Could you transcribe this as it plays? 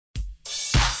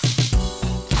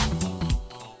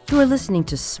You are listening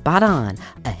to Spot On,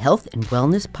 a health and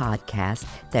wellness podcast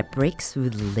that breaks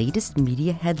through the latest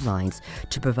media headlines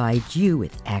to provide you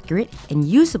with accurate and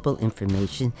usable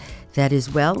information that is,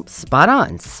 well, spot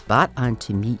on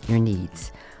to meet your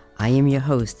needs. I am your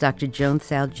host, Dr. Joan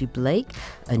Salge Blake,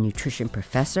 a nutrition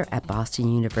professor at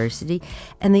Boston University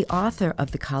and the author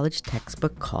of the college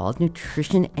textbook called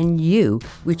Nutrition and You,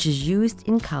 which is used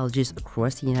in colleges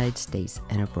across the United States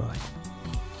and abroad.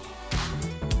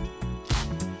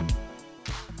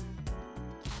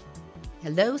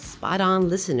 Hello, Spot On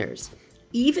listeners.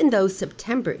 Even though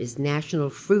September is National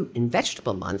Fruit and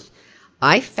Vegetable Month,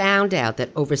 I found out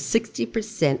that over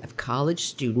 60% of college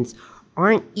students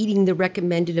aren't eating the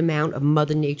recommended amount of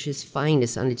Mother Nature's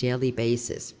finest on a daily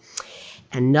basis.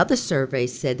 Another survey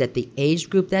said that the age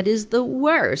group that is the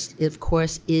worst, of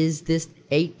course, is this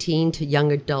 18 to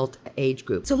young adult age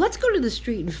group. So let's go to the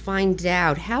street and find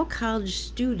out how college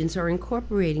students are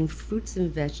incorporating fruits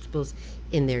and vegetables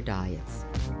in their diets.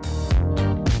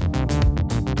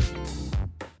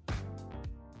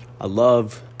 I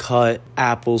love cut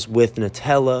apples with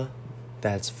Nutella.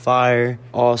 That's fire.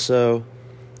 Also,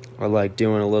 I like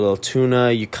doing a little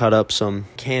tuna. You cut up some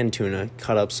canned tuna,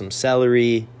 cut up some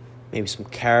celery, maybe some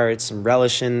carrots, some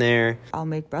relish in there. I'll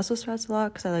make Brussels sprouts a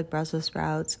lot because I like Brussels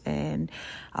sprouts, and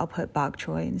I'll put bok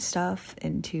choy and stuff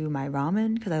into my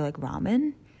ramen because I like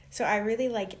ramen. So I really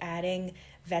like adding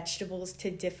vegetables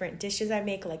to different dishes I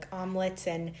make, like omelets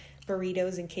and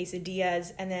burritos and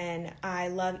quesadillas. And then I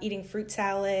love eating fruit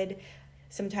salad.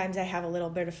 Sometimes I have a little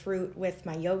bit of fruit with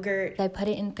my yogurt. I put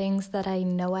it in things that I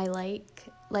know I like.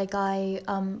 Like I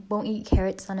won't eat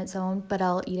carrots on its own, but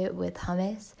I'll eat it with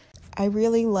hummus. I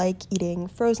really like eating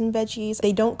frozen veggies.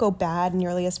 They don't go bad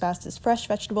nearly as fast as fresh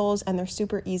vegetables, and they're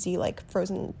super easy, like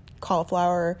frozen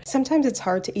cauliflower. Sometimes it's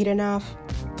hard to eat enough.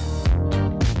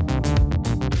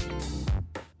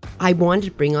 I wanted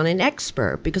to bring on an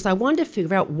expert because I wanted to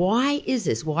figure out why is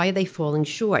this? Why are they falling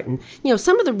short? And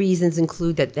some of the reasons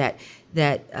include that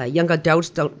young adults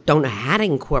don't know how to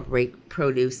incorporate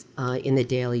produce in the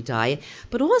daily diet,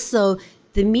 but also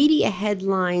the media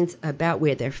headlines about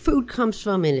where their food comes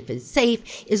from and if it's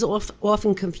safe is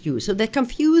often confused. So they're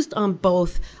confused on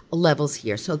both levels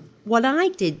here. So what I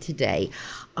did today,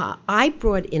 I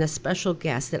brought in a special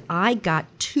guest that I got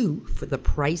two for the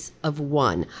price of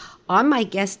one. My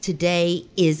guest today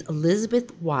is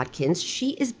Elizabeth Watkins.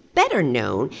 She is better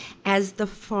known as the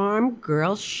Farm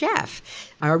Girl Chef.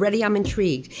 Already I'm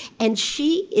intrigued. And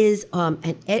she is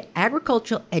an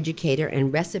agricultural educator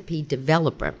and recipe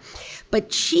developer.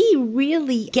 But she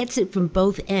really gets it from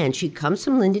both ends. She comes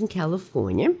from Linden,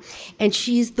 California, and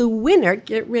she's the winner,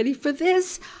 get ready for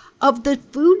this, of the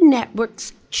Food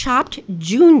Network's Chopped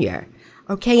Junior.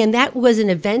 Okay, and that was an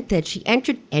event that she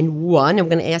entered and won. I'm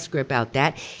going to ask her about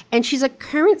that. And she's a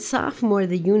current sophomore at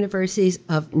the Universities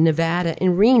of Nevada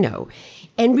in Reno.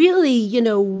 And really,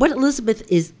 what Elizabeth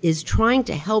is trying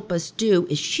to help us do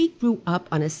is she grew up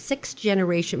on a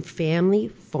 6th-generation family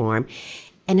farm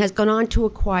and has gone on to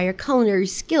acquire culinary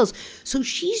skills. So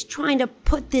she's trying to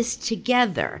put this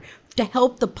together to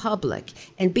help the public.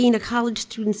 And being a college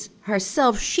student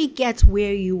herself, she gets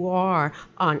where you are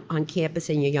on campus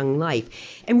in your young life.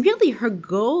 And really her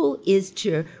goal is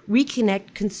to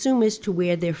reconnect consumers to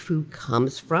where their food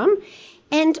comes from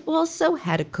and also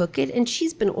how to cook it. And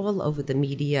she's been all over the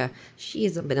media. She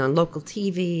has been on local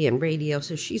TV and radio,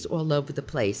 so she's all over the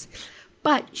place.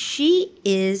 But she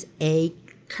is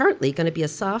currently going to be a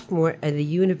sophomore at the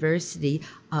University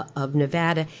of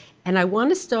Nevada. And I want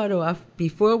to start off,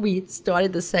 before we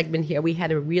started the segment here, we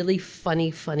had a really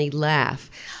funny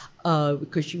laugh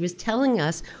because she was telling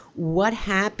us what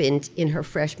happened in her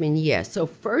freshman year. So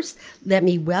first, let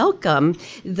me welcome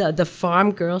the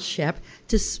Farm Girl Chef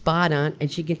to Spot On,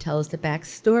 and she can tell us the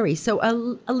backstory. So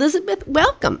Elizabeth,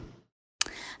 welcome.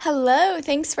 Hello,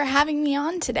 thanks for having me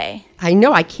on today. I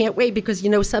know, I can't wait because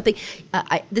something,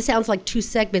 this sounds like two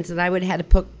segments and I would have had to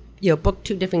book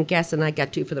two different guests, and I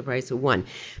got two for the price of one.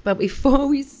 But before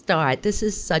we start, this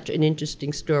is such an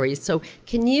interesting story. So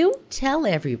can you tell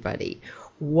everybody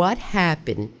what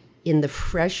happened in the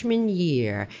freshman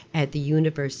year at the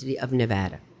University of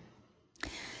Nevada?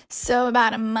 So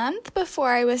about a month before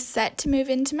I was set to move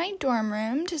into my dorm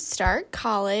room to start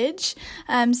college,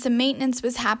 some maintenance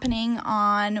was happening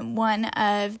on one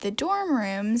of the dorm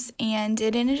rooms, and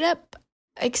it ended up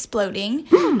exploding.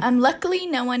 Luckily,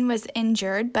 no one was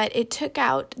injured, but it took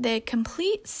out the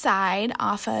complete side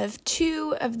off of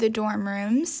 2 of the dorm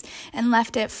rooms and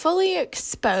left it fully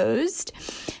exposed.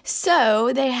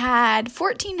 So they had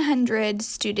 1,400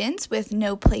 students with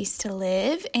no place to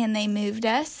live, and they moved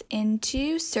us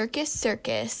into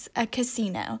Circus, a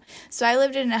casino. So I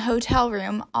lived in a hotel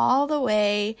room all the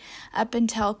way up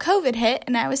until COVID hit,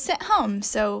 and I was sent home.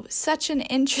 So such an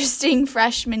interesting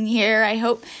freshman year. I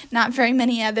hope not very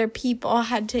many other people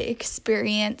had to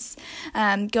experience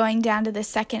going down to the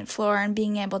second floor and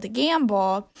being able to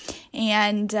gamble,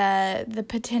 and the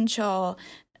potential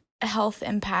health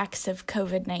impacts of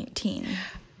COVID-19.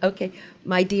 Okay,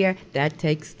 my dear, that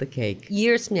takes the cake.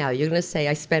 Years from now, you're going to say,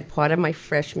 I spent part of my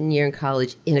freshman year in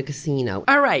college in a casino.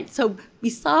 All right, so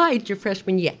besides your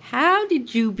freshman year, how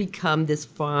did you become this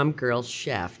farm girl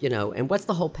chef, and what's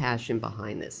the whole passion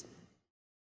behind this?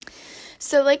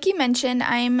 So like you mentioned,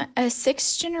 I'm a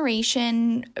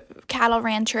 6th-generation cattle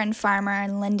rancher and farmer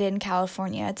in Linden,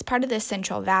 California. It's part of the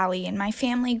Central Valley, and my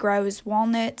family grows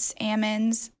walnuts,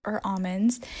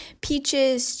 almonds,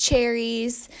 peaches,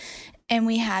 cherries, and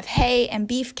we have hay and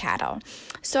beef cattle.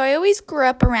 So I always grew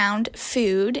up around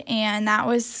food, and that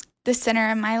was the center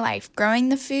of my life, growing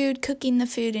the food, cooking the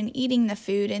food, and eating the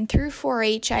food. And through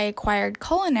 4-H, I acquired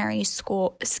culinary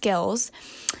skills,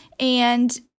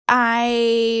 and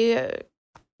I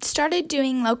started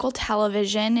doing local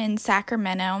television in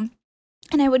Sacramento,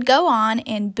 and I would go on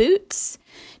in boots,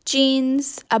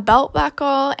 jeans, a belt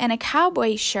buckle, and a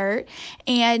cowboy shirt,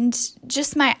 and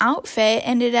just my outfit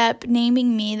ended up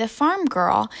naming me the Farm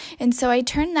Girl, and so I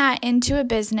turned that into a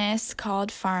business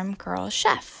called Farm Girl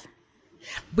Chef.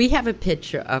 We have a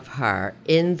picture of her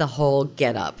in the whole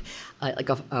getup. Like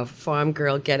a farm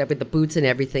girl getup with the boots and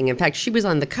everything. In fact, she was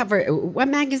on the cover. What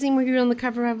magazine were you on the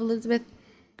cover of, Elizabeth?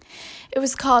 It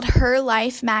was called Her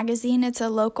Life magazine. It's a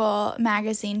local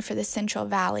magazine for the Central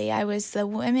Valley. I was the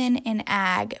Women in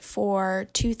Ag for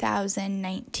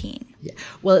 2019. Yeah.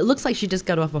 Well, it looks like she just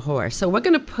got off a horse. So we're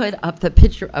going to put up the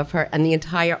picture of her and the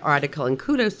entire article. And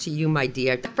kudos to you, my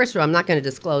dear. First of all, I'm not going to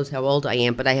disclose how old I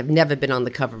am, but I have never been on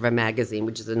the cover of a magazine,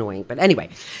 which is annoying. But anyway,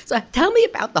 so tell me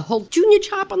about the whole Junior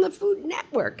Chop on the Food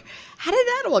Network. How did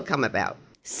that all come about?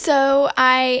 So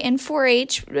I, in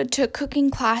 4-H, took cooking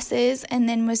classes and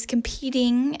then was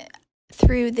competing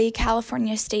through the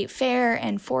California State Fair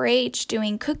and 4-H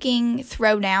doing cooking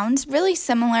throwdowns, really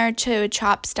similar to a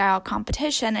chop style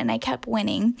competition, and I kept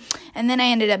winning. And then I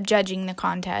ended up judging the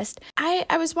contest.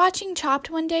 I was watching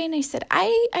Chopped one day and I said,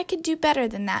 I could do better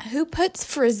than that. Who puts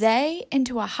frisee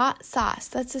into a hot sauce?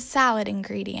 That's a salad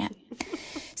ingredient.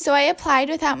 So I applied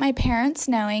without my parents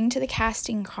knowing to the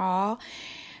casting call.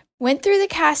 Went through the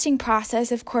casting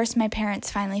process. Of course, my parents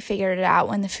finally figured it out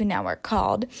when the Food Network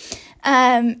called.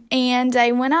 And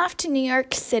I went off to New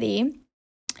York City,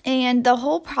 and the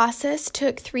whole process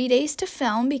took 3 days to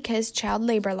film because child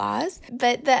labor laws.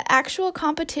 But the actual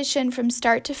competition from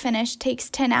start to finish takes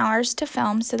 10 hours to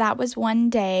film, so that was 1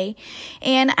 day.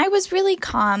 And I was really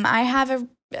calm. I have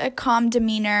a calm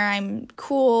demeanor. I'm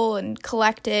cool and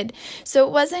collected. So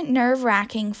it wasn't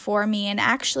nerve-wracking for me. And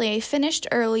actually, I finished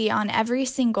early on every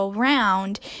single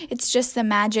round. It's just the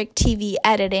magic TV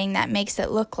editing that makes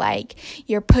it look like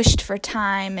you're pushed for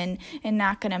time and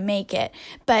not going to make it.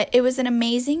 But it was an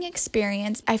amazing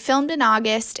experience. I filmed in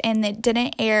August and it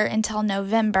didn't air until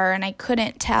November. And I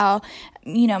couldn't tell,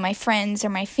 my friends or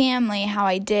my family how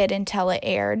I did until it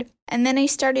aired. And then I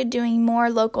started doing more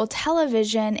local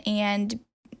television, and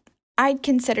I'd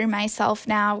consider myself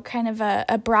now kind of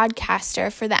a broadcaster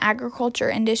for the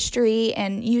agriculture industry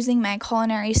and using my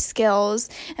culinary skills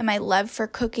and my love for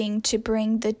cooking to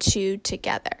bring the two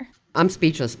together. I'm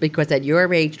speechless because at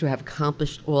your age to have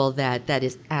accomplished all that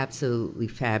is absolutely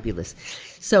fabulous.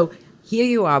 So here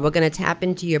you are. We're going to tap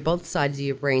into both sides of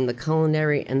your brain, the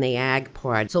culinary and the ag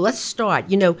part. So let's start.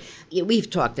 We've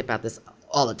talked about this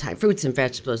all the time. Fruits and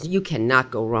vegetables, you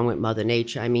cannot go wrong with Mother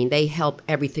Nature. I mean, they help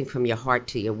everything from your heart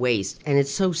to your waist. And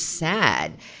it's so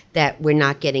sad that we're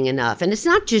not getting enough. And it's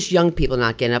not just young people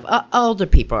not getting enough. Older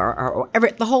people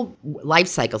the whole life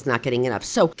cycle's not getting enough.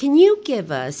 So can you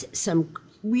give us some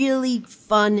really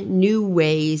fun new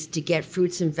ways to get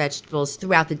fruits and vegetables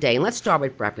throughout the day? And let's start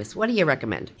with breakfast. What do you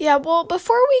recommend? Yeah, well,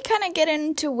 before we kind of get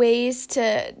into ways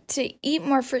to eat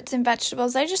more fruits and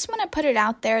vegetables, I just want to put it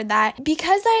out there that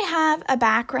because I have a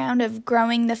background of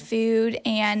growing the food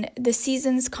and the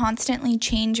seasons constantly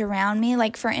change around me,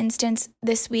 like for instance,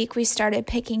 this week we started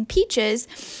picking peaches,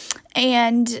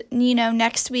 and,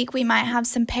 next week we might have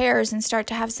some pears and start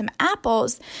to have some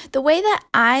apples. The way that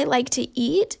I like to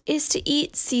eat is to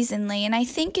eat seasonally. And I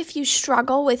think if you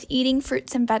struggle with eating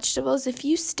fruits and vegetables, if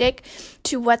you stick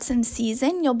to what's in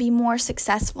season, you'll be more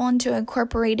successful into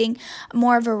incorporating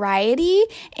more variety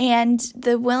and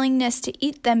the willingness to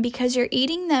eat them, because you're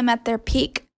eating them at their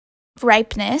peak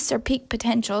ripeness or peak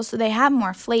potential, so they have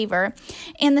more flavor,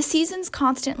 and the seasons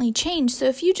constantly change. So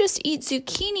if you just eat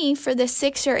zucchini for the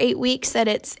 6 or 8 weeks that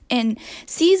it's in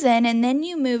season, and then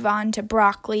you move on to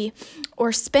broccoli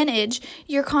or spinach,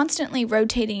 you're constantly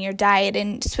rotating your diet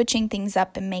and switching things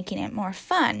up and making it more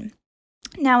fun.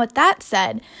 Now, with that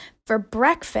said, for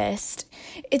breakfast,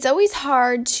 it's always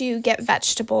hard to get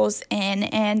vegetables in,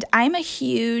 and I'm a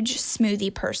huge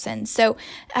smoothie person. So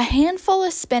a handful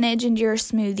of spinach into your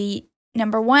smoothie,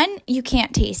 number one, you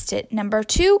can't taste it. Number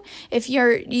two, if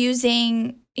you're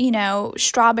using,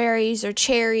 strawberries or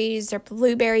cherries or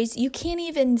blueberries, you can't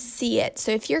even see it.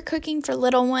 So if you're cooking for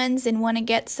little ones and want to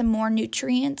get some more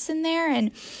nutrients in there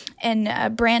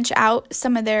and branch out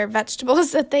some of their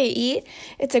vegetables that they eat,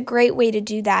 it's a great way to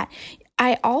do that.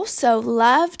 I also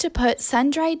love to put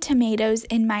sun-dried tomatoes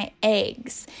in my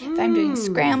eggs. If I'm doing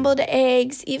scrambled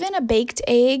eggs, even a baked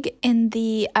egg in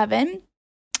the oven,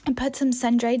 and put some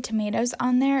sun-dried tomatoes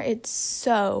on there, it's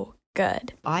so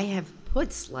good. I have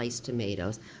put sliced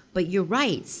tomatoes, but you're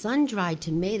right. Sun-dried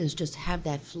tomatoes just have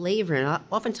that flavor, and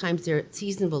oftentimes they're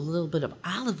seasoned with a little bit of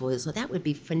olive oil, so that would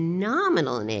be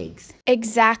phenomenal in eggs.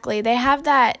 Exactly. They have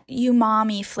that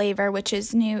umami flavor, which is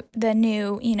the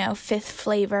new, fifth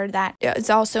flavor that is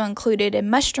also included in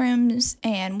mushrooms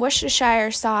and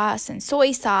Worcestershire sauce and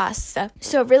soy sauce.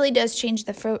 So it really does change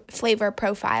the flavor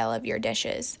profile of your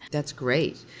dishes. That's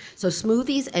great. So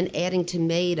smoothies and adding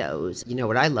tomatoes. You know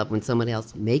what I love? When someone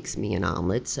else makes me an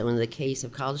omelet. So in the case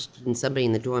of college students, somebody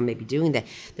in the dorm may be doing that,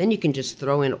 then you can just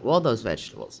throw in all those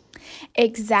vegetables.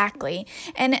 Exactly.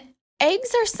 And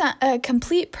eggs are a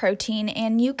complete protein,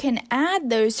 and you can add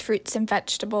those fruits and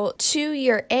vegetables to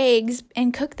your eggs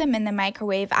and cook them in the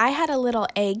microwave. I had a little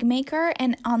egg maker,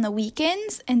 and on the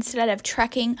weekends, instead of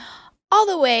trekking all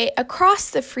the way across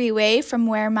the freeway from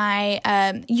where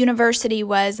my university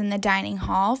was in the dining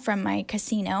hall from my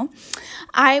casino,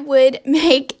 I would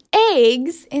make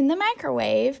eggs in the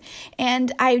microwave,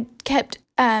 and I kept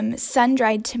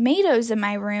sun-dried tomatoes in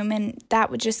my room, and that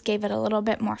would just give it a little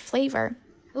bit more flavor.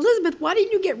 Elizabeth, why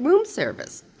didn't you get room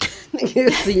service?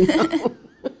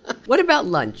 What about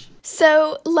lunch?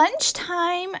 So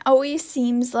lunchtime always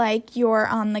seems like you're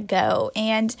on the go,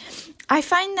 and I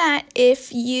find that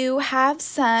if you have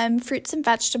some fruits and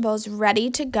vegetables ready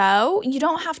to go, you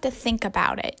don't have to think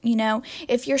about it.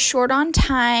 If you're short on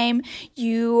time,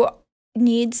 you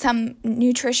need some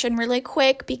nutrition really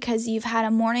quick because you've had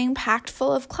a morning packed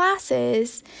full of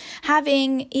classes,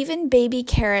 having even baby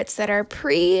carrots that are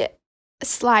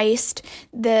pre-sliced,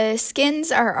 the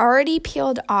skins are already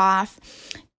peeled off,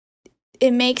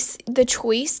 it makes the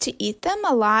choice to eat them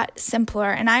a lot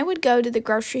simpler. And I would go to the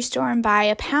grocery store and buy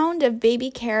a pound of baby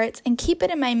carrots and keep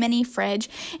it in my mini fridge.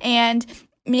 And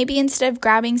maybe instead of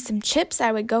grabbing some chips,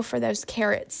 I would go for those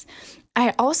carrots.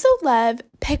 I also love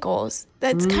pickles.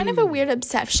 That's kind of a weird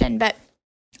obsession, but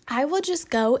I will just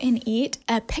go and eat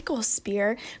a pickle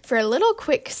spear for a little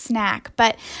quick snack.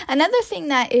 But another thing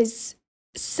that is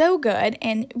so good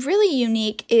and really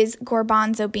unique is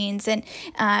garbanzo beans, and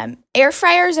air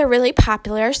fryers are really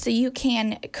popular, so you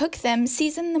can cook them,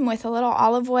 season them with a little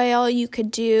olive oil. You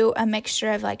could do a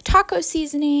mixture of like taco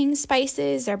seasoning,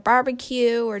 spices, or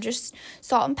barbecue, or just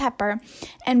salt and pepper,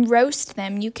 and roast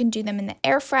them. You can do them in the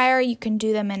air fryer, you can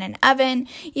do them in an oven,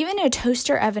 even a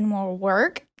toaster oven will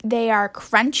work. They are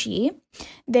crunchy,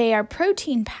 they are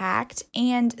protein packed,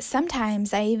 and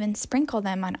sometimes I even sprinkle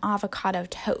them on avocado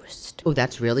toast. Oh,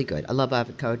 that's really good. I love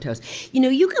avocado toast.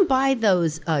 You can buy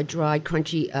those dried,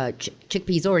 crunchy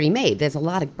chickpeas already made. There's a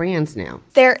lot of brands now.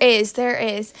 There is.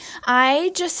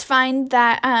 I just find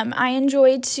that I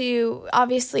enjoy to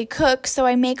obviously cook, so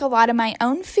I make a lot of my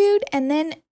own food, and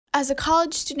then as a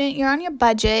college student, you're on your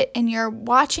budget and you're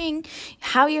watching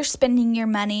how you're spending your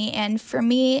money. And for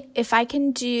me, if I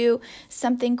can do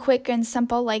something quick and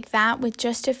simple like that with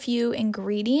just a few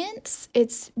ingredients,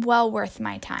 it's well worth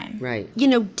my time. Right.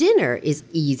 Dinner is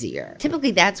easier.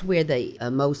 Typically, that's where the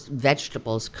most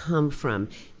vegetables come from,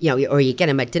 or you get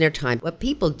them at dinner time. What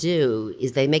people do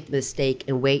is they make the mistake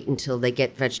and wait until they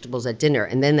get vegetables at dinner,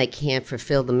 and then they can't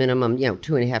fulfill the minimum,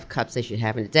 2.5 cups they should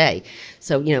have in a day.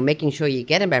 So, making sure you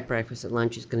get them at breakfast and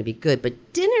lunch is going to be good.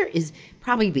 But dinner is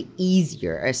probably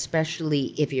easier,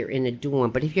 especially if you're in a dorm.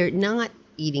 But if you're not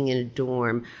eating in a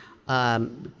dorm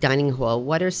dining hall,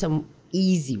 what are some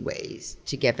easy ways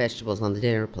to get vegetables on the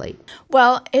dinner plate?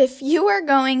 Well, if you are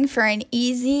going for an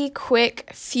easy,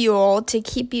 quick fuel to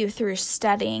keep you through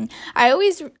studying, I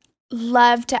always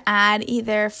love to add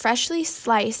either freshly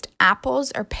sliced apples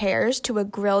or pears to a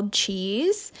grilled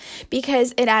cheese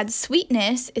because it adds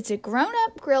sweetness. It's a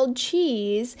grown-up grilled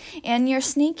cheese, and you're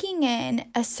sneaking in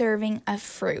a serving of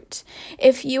fruit.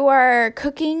 If you are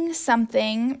cooking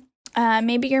something,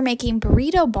 maybe you're making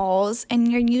burrito bowls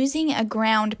and you're using a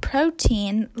ground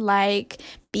protein like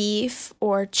beef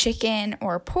or chicken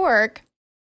or pork,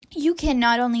 you can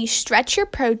not only stretch your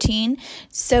protein,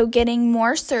 so getting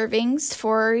more servings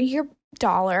for your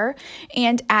dollar,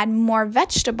 and add more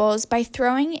vegetables by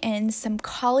throwing in some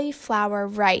cauliflower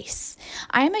rice.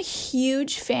 I am a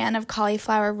huge fan of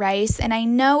cauliflower rice, and I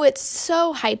know it's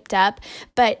so hyped up,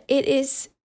 but it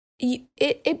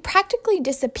practically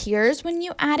disappears when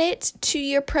you add it to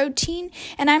your protein.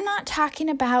 And I'm not talking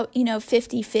about,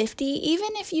 50-50. Even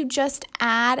if you just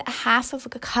add a half of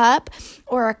a cup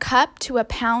or a cup to a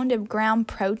pound of ground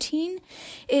protein,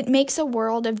 it makes a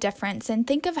world of difference. And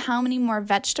think of how many more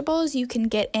vegetables you can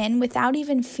get in without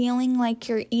even feeling like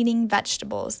you're eating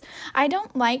vegetables. I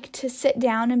don't like to sit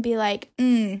down and be like,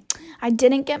 I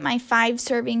didn't get my 5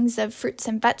 servings of fruits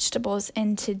and vegetables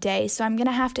in today, so I'm going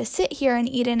to have to sit here and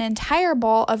eat an entire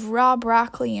bowl of raw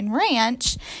broccoli and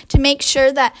ranch to make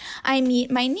sure that I meet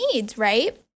my needs,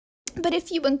 right? But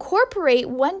if you incorporate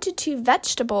 1 to 2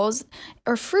 vegetables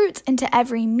or fruits into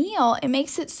every meal, it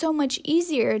makes it so much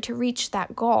easier to reach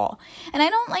that goal. And I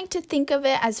don't like to think of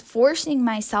it as forcing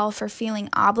myself or feeling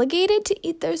obligated to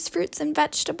eat those fruits and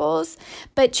vegetables,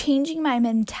 but changing my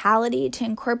mentality to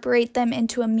incorporate them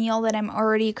into a meal that I'm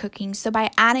already cooking. So by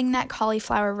adding that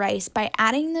cauliflower rice, by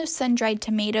adding those sun-dried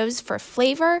tomatoes for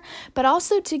flavor, but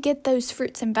also to get those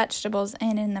fruits and vegetables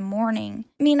in the morning.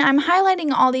 I mean, I'm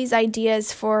highlighting all these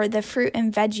ideas for the fruit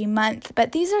and veggie month,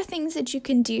 but these are things that you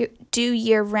can do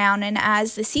year round, and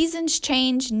as the seasons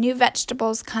change, new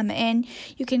vegetables come in,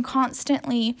 you can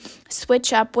constantly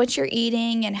switch up what you're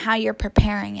eating and how you're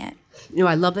preparing it.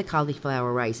 I love the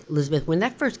cauliflower rice. Elizabeth, when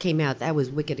that first came out, that was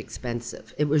wicked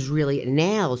expensive. It was really,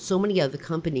 now so many other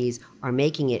companies are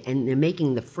making it, and they're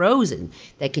making the frozen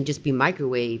that can just be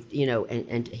microwaved,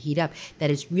 and heat up,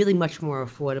 that it's really much more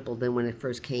affordable than when it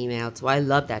first came out. So I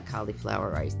love that cauliflower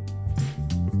rice.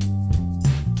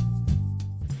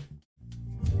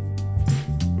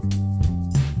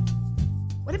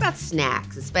 What about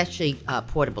snacks, especially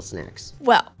portable snacks?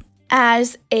 Well,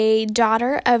 as a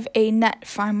daughter of a nut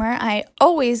farmer, I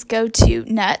always go to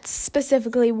nuts,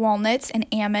 specifically walnuts and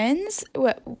almonds.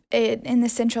 In the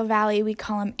Central Valley, we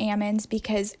call them almonds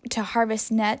because to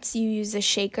harvest nuts, you use a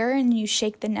shaker and you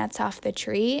shake the nuts off the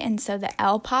tree, and so the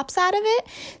L pops out of it.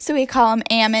 So we call them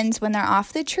almonds when they're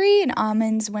off the tree and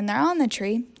almonds when they're on the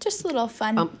tree. Just a little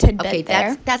fun tidbit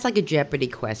there. Okay, that's like a Jeopardy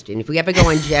question. If we ever go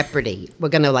on Jeopardy, we're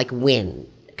going to win.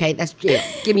 Okay, that's it.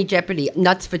 Give me Jeopardy.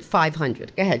 Nuts for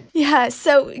 500. Go ahead. Yeah,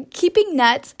 so keeping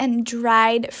nuts and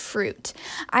dried fruit.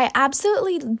 I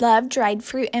absolutely love dried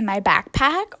fruit in my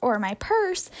backpack or my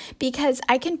purse because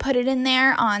I can put it in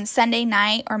there on Sunday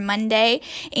night or Monday,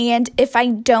 and if I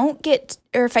don't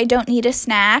need a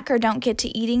snack or don't get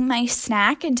to eating my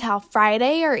snack until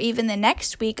Friday or even the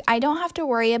next week, I don't have to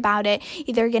worry about it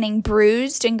either getting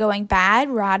bruised and going bad,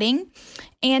 rotting,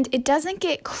 and it doesn't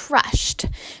get crushed.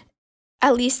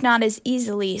 At least not as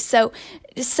easily. So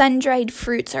sun-dried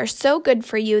fruits are so good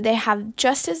for you. They have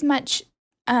just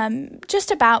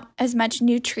about as much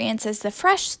nutrients as the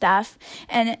fresh stuff.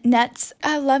 And nuts,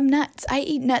 I love nuts. I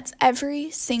eat nuts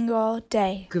every single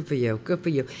day. Good for you. Good for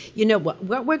you.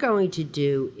 What we're going to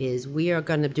do is we are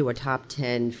going to do a top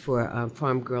 10 for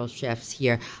Farm Girl chefs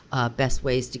here, best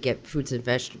ways to get fruits and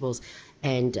vegetables.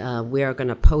 And we are going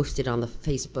to post it on the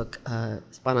Facebook,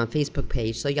 Spot On Facebook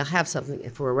page, so you'll have something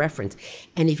for a reference.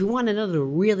 And if you want another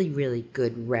really, really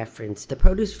good reference, the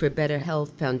Produce for Better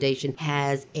Health Foundation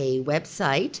has a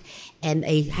website, and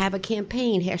they have a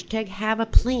campaign,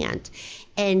 #HaveAPlant.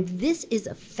 And this is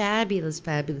a fabulous,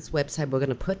 fabulous website. We're going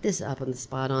to put this up on the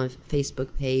Spot On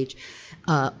Facebook page,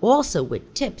 also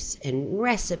with tips and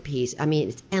recipes. I mean,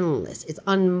 it's endless. It's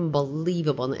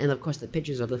unbelievable. And, of course, the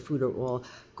pictures of the food are all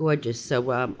gorgeous.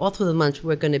 So all through the month,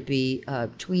 we're going to be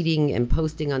tweeting and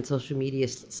posting on social media,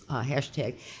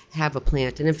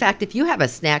 #HaveAPlant. And, in fact, if you have a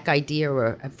snack idea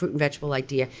or a fruit and vegetable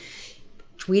idea,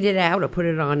 tweet it out or put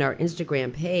it on our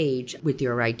Instagram page with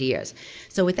your ideas.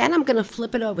 So with that, I'm going to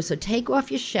flip it over. So take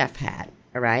off your chef hat,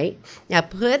 all right? Now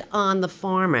put on the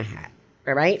farmer hat,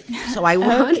 all right? So I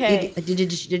want Okay.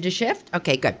 Did you shift?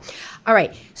 Okay, good. All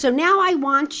right. So now I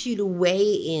want you to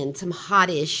weigh in some hot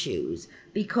issues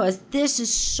because this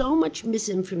is so much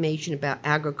misinformation about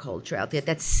agriculture out there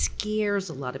that scares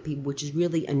a lot of people, which is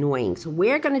really annoying. So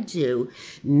we're going to do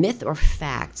myth or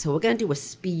fact. So we're going to do a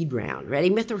speed round. Ready?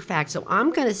 Myth or fact. So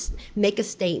I'm going to make a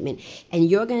statement, and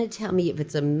you're going to tell me if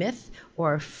it's a myth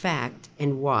or a fact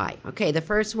and why. Okay, the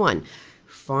first one.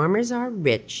 Farmers are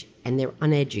rich and they're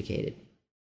uneducated.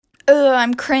 Ugh,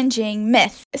 I'm cringing.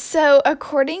 Myth. So,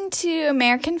 according to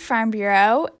American Farm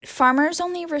Bureau, farmers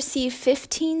only receive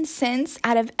 15 cents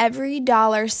out of every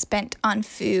dollar spent on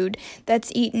food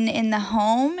that's eaten in the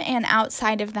home and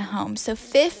outside of the home. So,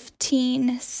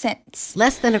 15 cents.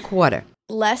 Less than a quarter.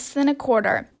 Less than a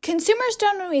quarter. Consumers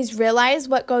don't always realize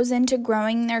what goes into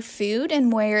growing their food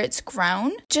and where it's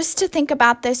grown. Just to think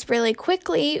about this really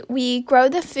quickly, we grow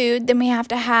the food, then we have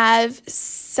to have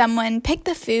someone pick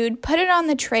the food, put it on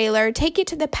the trailer, take it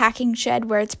to the packing shed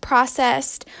where it's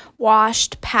processed,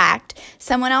 washed, packed.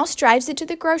 Someone else drives it to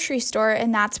the grocery store,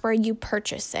 and that's where you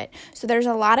purchase it. So there's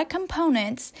a lot of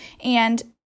components, and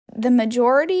the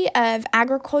majority of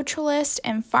agriculturalists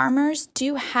and farmers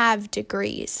do have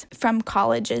degrees from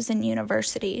colleges and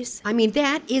universities. I mean,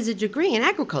 that is a degree in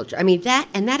agriculture. I mean, that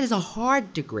is a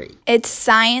hard degree. It's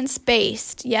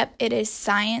science-based. Yep, it is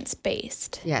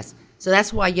science-based. Yes. So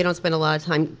that's why you don't spend a lot of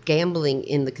time gambling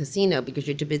in the casino, because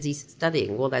you're too busy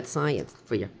studying. Well, that's science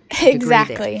for you.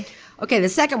 Exactly. Okay, the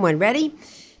second one. Ready?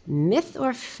 Myth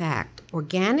or fact,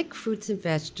 organic fruits and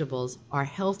vegetables are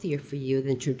healthier for you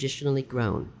than traditionally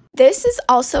grown. This is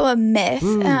also a myth.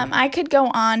 I could go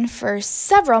on for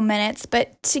several minutes,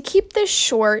 but to keep this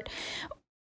short,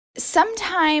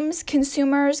 sometimes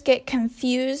consumers get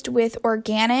confused with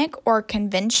organic or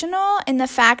conventional in the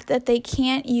fact that they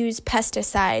can't use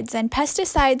pesticides. And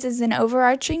pesticides is an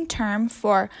overarching term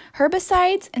for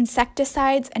herbicides,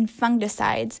 insecticides, and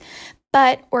fungicides.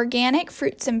 But organic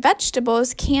fruits and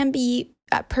vegetables can be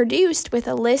produced with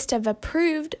a list of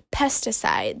approved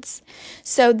pesticides.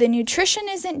 So the nutrition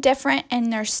isn't different,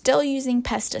 and they're still using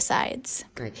pesticides.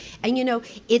 Right. And you know,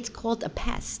 it's called a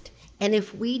pest. And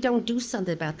if we don't do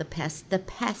something about the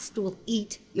pest will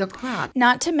eat your crop.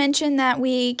 Not to mention that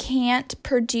we can't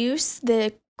produce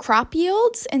the crop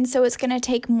yields, and so it's going to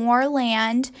take more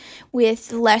land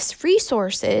with less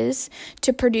resources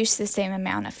to produce the same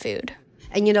amount of food.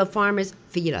 And you know, farmers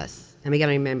feed us. And we got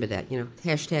to remember that, you know,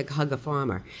 hashtag hug a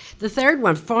farmer. The third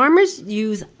one, farmers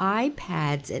use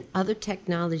iPads and other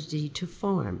technology to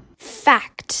farm.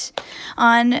 Fact.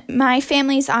 On my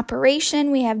family's operation,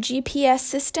 we have GPS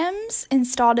systems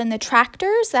installed in the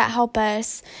tractors that help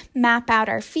us map out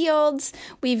our fields.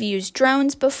 We've used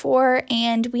drones before,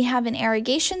 and we have an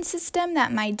irrigation system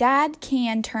that my dad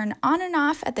can turn on and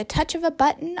off at the touch of a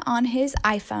button on his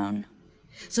iPhone.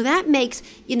 So that makes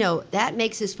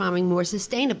his farming more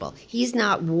sustainable. He's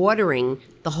not watering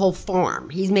the whole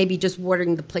farm. He's maybe just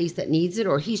watering the place that needs it,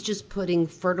 or he's just putting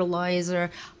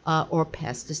fertilizer or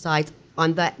pesticides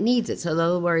on that needs it. So in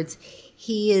other words,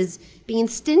 he is being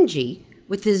stingy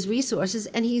with his resources,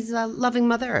 and he's loving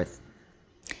Mother Earth.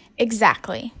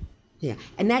 Exactly. Yeah,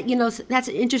 and that, you know, that's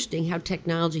interesting how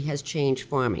technology has changed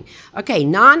farming. Okay,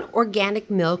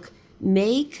 non-organic milk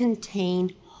may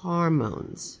contain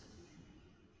hormones.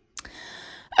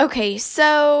 Okay,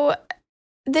 so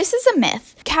this is a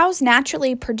myth. Cows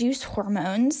naturally produce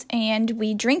hormones, and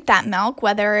we drink that milk,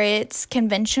 whether it's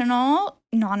conventional,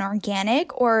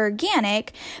 non-organic, or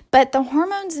organic, but the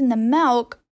hormones in the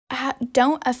milk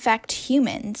don't affect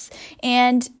humans.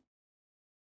 And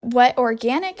what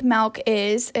organic milk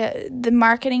is, the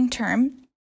marketing term,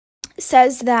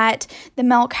 says that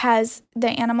the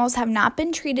animals have not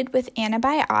been treated with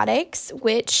antibiotics,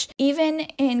 which even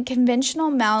in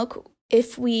conventional milk,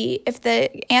 if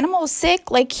the animal is sick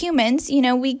like humans, you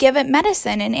know, we give it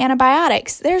medicine and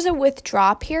antibiotics. There's a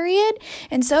withdrawal period,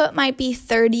 and so it might be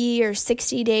 30 or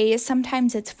 60 days.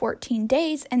 Sometimes it's 14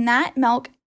 days, and that milk,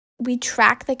 we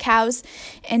track the cows,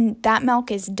 and that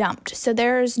milk is dumped. So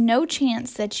there is no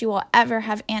chance that you will ever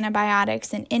have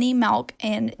antibiotics in any milk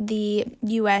in the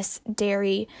U.S.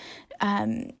 dairy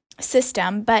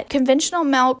system. But conventional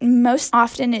milk, most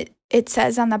often it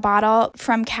says on the bottle,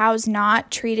 from cows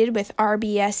not treated with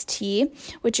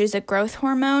RBST, which is a growth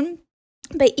hormone.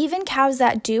 But even cows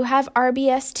that do have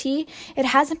RBST, it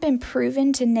hasn't been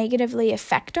proven to negatively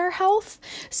affect our health.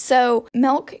 So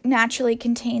milk naturally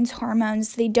contains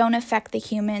hormones. They don't affect the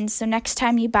humans. So next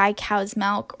time you buy cow's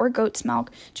milk or goat's milk,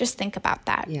 just think about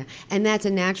that. Yeah, and that's a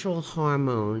natural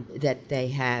hormone that they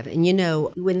have. And you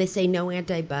know, when they say no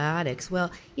antibiotics,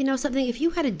 well, you know something, if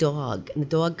you had a dog and the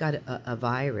dog got a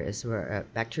virus or a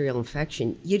bacterial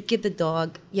infection, you'd give the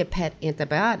dog, your pet,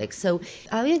 antibiotics. So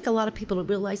I think a lot of people don't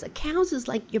realize that cows is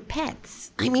like your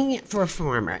pets. I mean, for a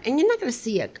farmer. And you're not going to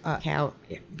see a cow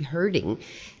hurting,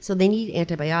 so they need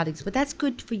antibiotics. But that's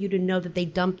good for you to know that they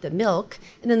dump the milk,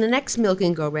 and then the next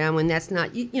milking go around when that's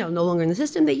not, no longer in the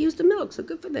system, they use the milk, so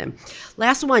good for them.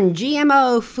 Last one,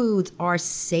 GMO foods are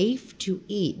safe to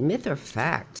eat. Myth or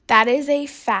fact? That is a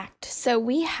fact. So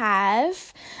we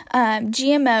have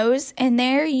GMOs, and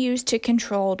they're used to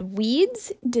control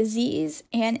weeds, disease,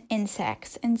 and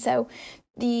insects. And so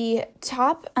the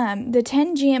 10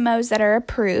 GMOs that are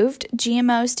approved,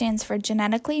 GMO stands for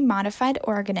genetically modified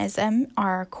organism,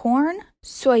 are corn,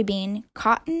 soybean,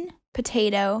 cotton,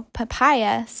 potato,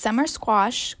 papaya, summer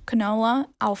squash, canola,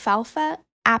 alfalfa,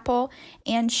 apple,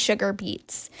 and sugar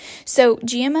beets. So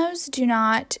GMOs do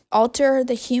not alter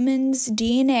the human's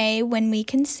DNA when we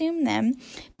consume them,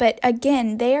 but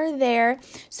again, they are there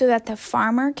so that the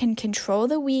farmer can control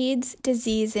the weeds,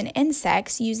 disease, and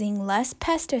insects using less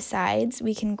pesticides.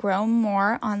 We can grow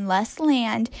more on less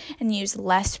land and use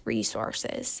less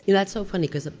resources. That's so funny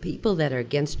because the people that are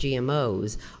against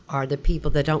GMOs are the people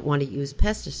that don't want to use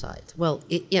pesticides. Well,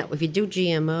 if you do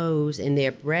GMOs in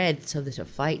their bread so that to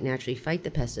fight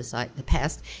the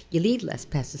pest, you need less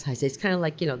pesticides. It's kind of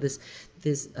like,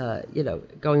 this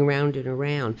going round and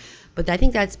around. But I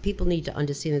think that's, people need to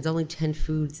understand there's only 10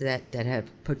 foods that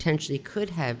have potentially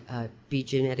could have be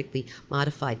genetically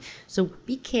modified. So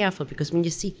be careful, because when you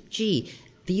see,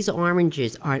 these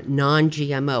oranges are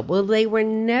non-GMO. Well, they were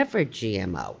never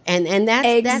GMO. And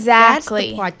that's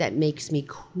the part that makes me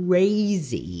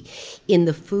crazy in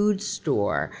the food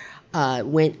store.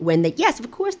 When they, yes,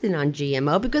 of course they're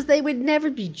non-GMO, because they would never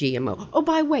be GMO. Oh,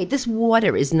 by the way, this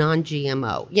water is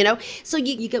non-GMO, So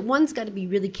you get, one's got to be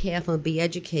really careful and be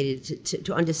educated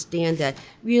to understand that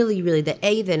really, that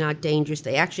they're not dangerous.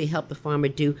 They actually help the farmer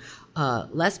do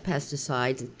less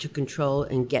pesticides to control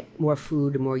and get more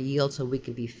food and more yield so we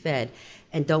can be fed,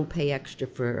 and don't pay extra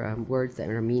for words that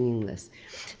are meaningless.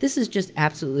 This is just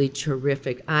absolutely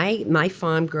terrific. My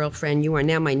farm girlfriend, you are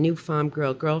now my new farm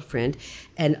girlfriend,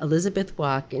 and Elizabeth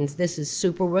Watkins, this is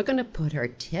super. We're going to put her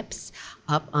tips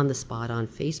up on the Spot On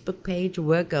Facebook page.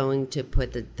 We're going to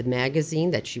put the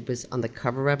magazine that she was on the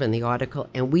cover of in the article,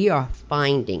 and we are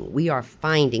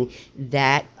finding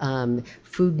that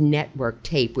Food Network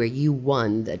tape where you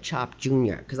won the Chopped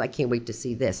Junior, because I can't wait to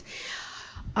see this.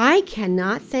 I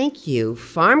cannot thank you,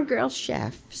 Farm Girl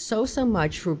Chef, so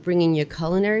much for bringing your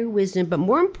culinary wisdom, but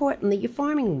more importantly, your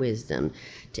farming wisdom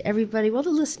to everybody, the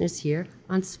listeners here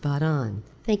on Spot On.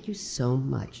 Thank you so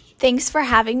much. Thanks for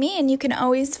having me, and you can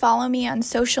always follow me on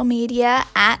social media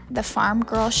at The Farm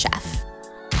Girl Chef.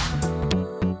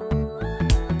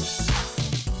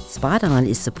 Spot On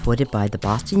is supported by the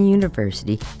Boston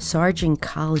University Sargent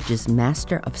College's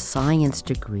Master of Science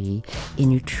degree in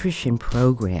Nutrition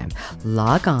program.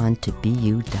 Log on to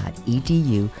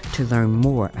bu.edu to learn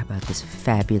more about this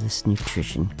fabulous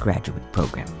nutrition graduate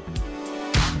program.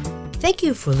 Thank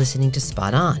you for listening to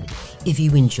Spot On. If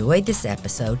you enjoyed this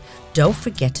episode, don't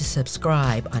forget to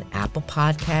subscribe on Apple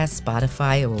Podcasts,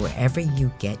 Spotify, or wherever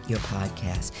you get your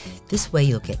podcasts. This way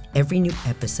you'll get every new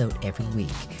episode every week.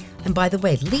 And by the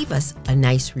way, leave us a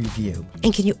nice review.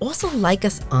 And can you also like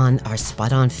us on our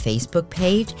Spot On Facebook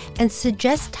page and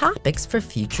suggest topics for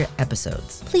future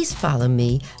episodes? Please follow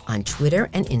me on Twitter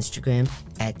and Instagram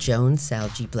at Jones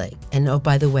Salge Blake. And oh,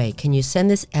 by the way, can you send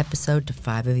this episode to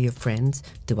 5 of your friends?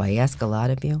 Do I ask a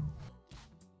lot of you?